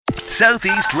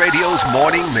Southeast Radio's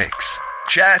morning mix.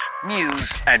 Chat,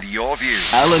 news and your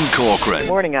views. Alan Corcoran.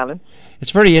 Morning, Alan.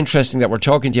 It's very interesting that we're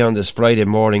talking to you on this Friday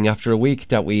morning after a week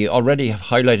that we already have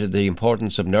highlighted the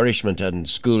importance of nourishment and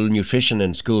school nutrition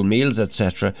and school meals,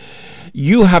 etc.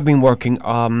 You have been working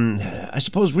on, I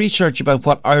suppose, research about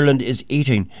what Ireland is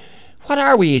eating. What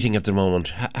are we eating at the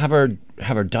moment? Have our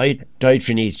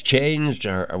dietary needs changed?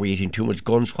 Are we eating too much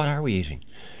gunge? What are we eating?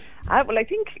 Well, I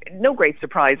think no great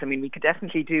surprise. I mean, we could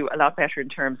definitely do a lot better in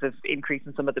terms of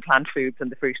increasing some of the plant foods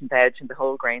and the fruit and veg and the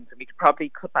whole grains. And we could probably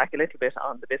cut back a little bit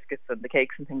on the biscuits and the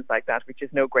cakes and things like that, which is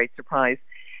no great surprise.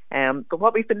 But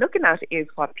what we've been looking at is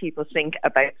what people think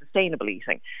about sustainable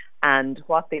eating and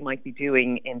what they might be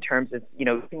doing in terms of,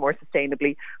 eating more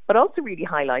sustainably, but also really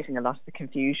highlighting a lot of the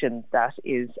confusion that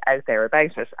is out there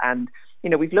about it. And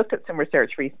we've looked at some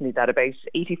research recently that about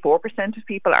 84% of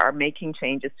people are making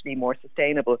changes to be more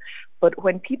sustainable. But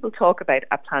when people talk about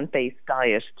a plant-based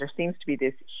diet, there seems to be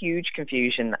this huge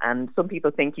confusion. And some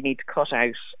people think you need to cut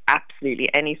out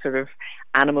absolutely any sort of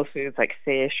animal foods like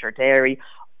fish or dairy.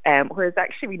 Whereas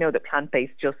actually we know that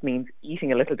plant-based just means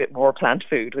eating a little bit more plant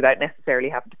food without necessarily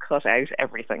having to cut out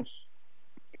everything.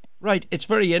 Right, it's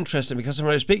very interesting because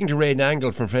when I was speaking to Ray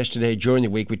Nangle from Fresh Today during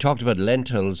the week, we talked about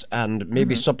lentils and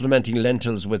maybe supplementing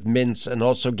lentils with mince and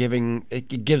also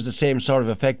it gives the same sort of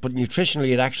effect, but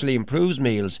nutritionally it actually improves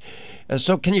meals.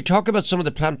 So can you talk about some of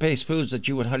the plant-based foods that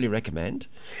you would highly recommend?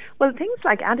 Well, things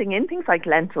like adding in things like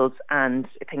lentils and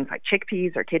things like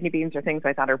chickpeas or kidney beans or things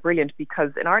like that are brilliant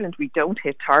because in Ireland we don't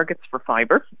hit targets for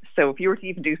fibre. So if you were to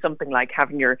even do something like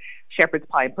having your shepherd's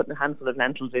pie and putting a handful of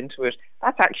lentils into it,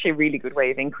 that's actually a really good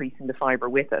way of increasing the fibre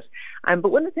with it.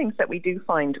 But one of the things that we do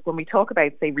find when we talk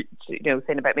about, saying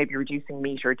about maybe reducing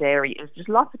meat or dairy, is there's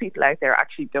lots of people out there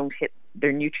actually don't hit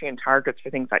their nutrient targets for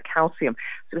things like calcium.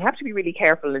 So we have to be really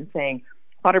careful in saying,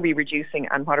 what are we reducing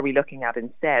and what are we looking at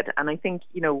instead? And I think,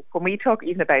 when we talk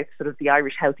even about sort of the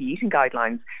Irish healthy eating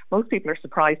guidelines, most people are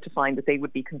surprised to find that they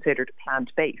would be considered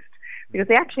plant-based because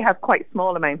they actually have quite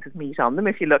small amounts of meat on them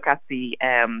if you look at the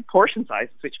portion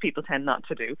sizes, which people tend not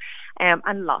to do,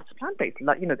 and lots of plant-based.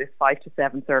 There's 5 to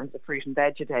 7 servings of fruit and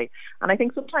veg a day. And I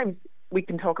think sometimes we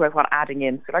can talk about what adding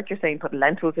in. So like you're saying, put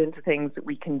lentils into things.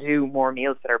 We can do more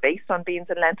meals that are based on beans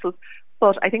and lentils.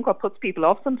 But I think what puts people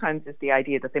off sometimes is the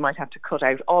idea that they might have to cut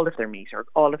out all of their meat or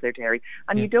all of their dairy.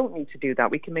 And you don't need to do that.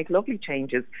 We can make lovely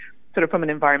changes sort of from an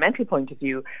environmental point of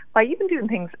view by even doing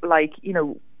things like,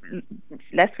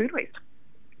 less food waste.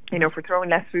 If we're throwing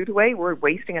less food away, we're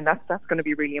wasting, and that's going to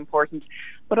be really important.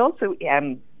 But also,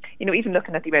 even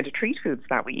looking at the amount of treat foods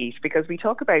that we eat, because we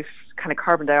talk about kind of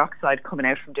carbon dioxide coming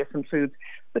out from different foods,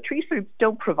 but treat foods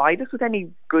don't provide us with any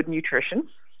good nutrition.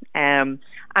 And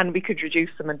we could reduce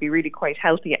them and be really quite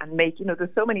healthy and make, there's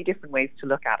so many different ways to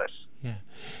look at it.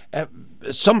 Yeah.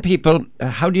 Some people,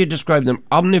 how do you describe them?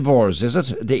 Omnivores, is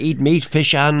it? They eat meat,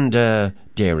 fish and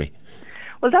dairy.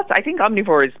 Well, I think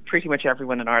omnivore is pretty much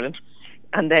everyone in Ireland.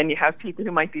 And then you have people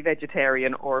who might be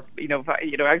vegetarian or, I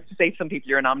have to say some people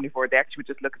you're an omnivore, they actually would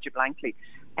just look at you blankly.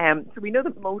 So we know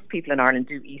that most people in Ireland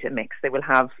do eat a mix. They will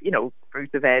have,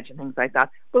 fruits and veg and things like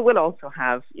that, but will also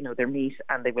have, their meat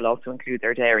and they will also include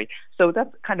their dairy. So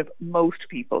that's kind of most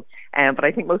people. But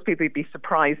I think most people would be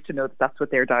surprised to know that that's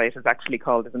what their diet is actually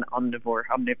called, as an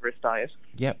omnivorous diet.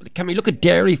 Yeah. Can we look at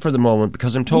dairy for the moment?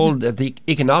 Because I'm told that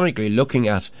economically looking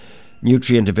at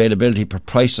nutrient availability per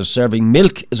price of serving,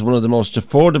 milk is one of the most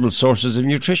affordable sources of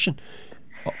nutrition.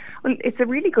 Well, it's a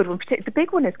really good one. The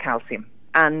big one is calcium.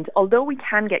 And although we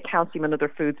can get calcium in other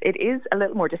foods, it is a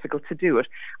little more difficult to do it.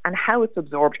 And how it's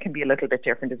absorbed can be a little bit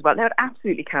different as well. Now, it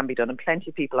absolutely can be done. And plenty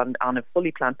of people on a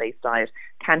fully plant-based diet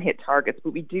can hit targets.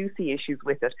 But we do see issues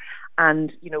with it.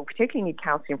 And, particularly need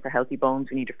calcium for healthy bones.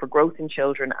 We need it for growth in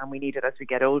children. And we need it as we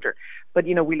get older. But,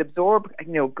 we'll absorb,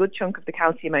 a good chunk of the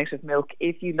calcium out of milk.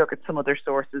 If you look at some other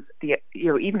sources,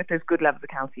 even if there's good levels of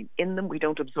calcium in them, we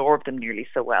don't absorb them nearly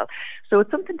so well. So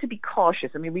it's something to be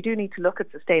cautious. I mean, we do need to look at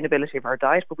sustainability of our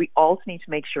diet, but we also need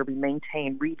to make sure we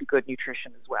maintain really good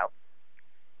nutrition as well.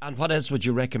 And what else would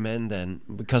you recommend then?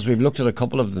 Because we've looked at a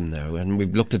couple of them now and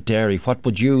we've looked at dairy. What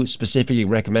would you specifically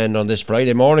recommend on this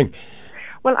Friday morning?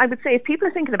 Well, I would say if people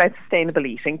are thinking about sustainable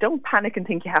eating, don't panic and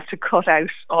think you have to cut out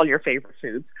all your favourite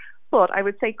foods. But I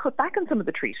would say cut back on some of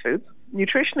the treat foods.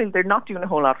 Nutritionally, they're not doing a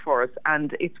whole lot for us.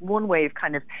 And it's one way of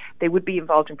they would be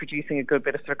involved in producing a good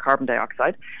bit of sort of carbon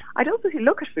dioxide. I'd also say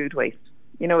look at food waste.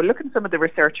 Look at some of the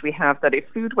research we have that if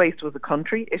food waste was a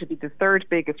country, it would be the third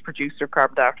biggest producer of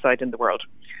carbon dioxide in the world.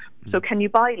 So can you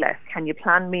buy less? Can you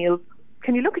plan meals?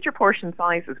 can you look at your portion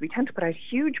sizes? We tend to put out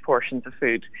huge portions of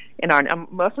food in our,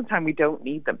 and most of the time we don't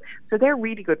need them. So they're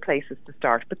really good places to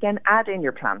start. But then add in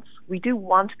your plants. We do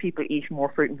want people eating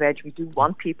more fruit and veg. We do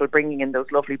want people bringing in those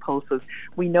lovely pulses.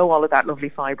 We know all of that lovely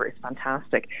fibre is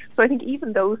fantastic. So I think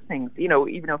even those things,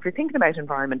 even if you're thinking about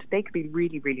environment, they could be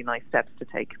really, really nice steps to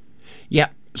take. Yeah,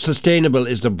 sustainable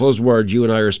is the buzzword you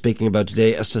and I are speaking about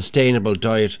today, a sustainable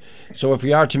diet. So if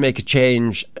we are to make a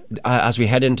change as we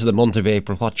head into the month of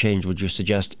April, what change would you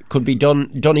suggest could be done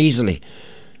easily?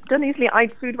 Done easily.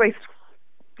 I'd food waste.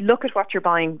 Look at what you're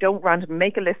buying. Don't randomly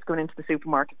make a list going into the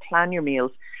supermarket. Plan your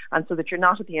meals, and so that you're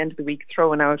not at the end of the week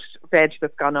throwing out veg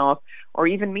that's gone off, or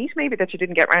even meat maybe that you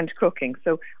didn't get round to cooking.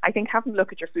 So I think have a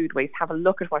look at your food waste. Have a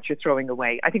look at what you're throwing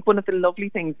away. I think one of the lovely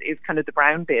things is kind of the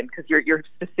brown bin, because you're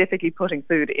specifically putting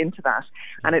food into that,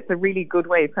 and it's a really good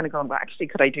way of kind of going, well, actually,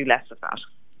 could I do less of that?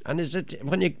 And is it,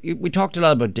 we talked a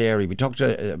lot about dairy, we talked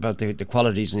about the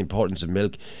qualities and importance of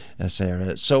milk,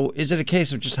 Sarah. So is it a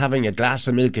case of just having a glass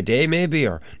of milk a day maybe,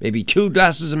 or maybe 2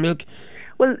 glasses of milk?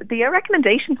 Well, the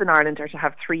recommendations in Ireland are to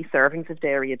have 3 servings of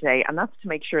dairy a day, and that's to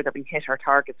make sure that we hit our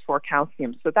targets for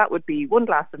calcium. So that would be 1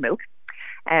 glass of milk,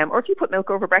 or if you put milk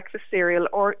over breakfast cereal,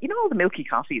 or all the milky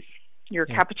coffees, your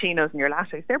cappuccinos and your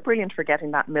lattes, they're brilliant for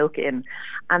getting that milk in.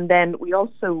 And then we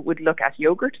also would look at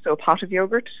yogurt. So a pot of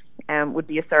yogurt would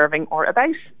be a serving, or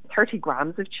about 30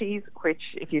 grams of cheese, which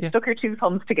if you stuck your 2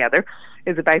 thumbs together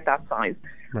is about that size.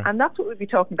 Right. And that's what we'd be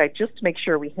talking about, just to make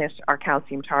sure we hit our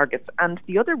calcium targets. And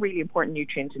the other really important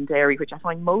nutrient in dairy, which I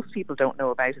find most people don't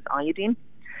know about, is iodine.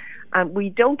 And we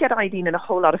don't get iodine in a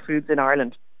whole lot of foods in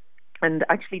Ireland. And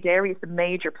actually dairy is the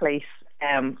major place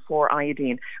for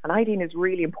iodine. And iodine is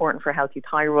really important for a healthy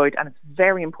thyroid, and it's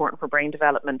very important for brain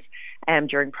development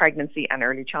during pregnancy and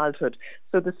early childhood.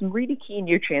 So there's some really key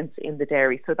nutrients in the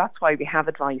dairy. So that's why we have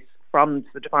advice from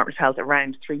the Department of Health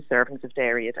around 3 servings of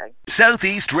dairy a day.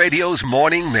 Southeast Radio's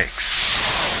morning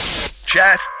mix.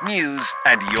 Chat, news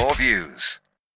and your views.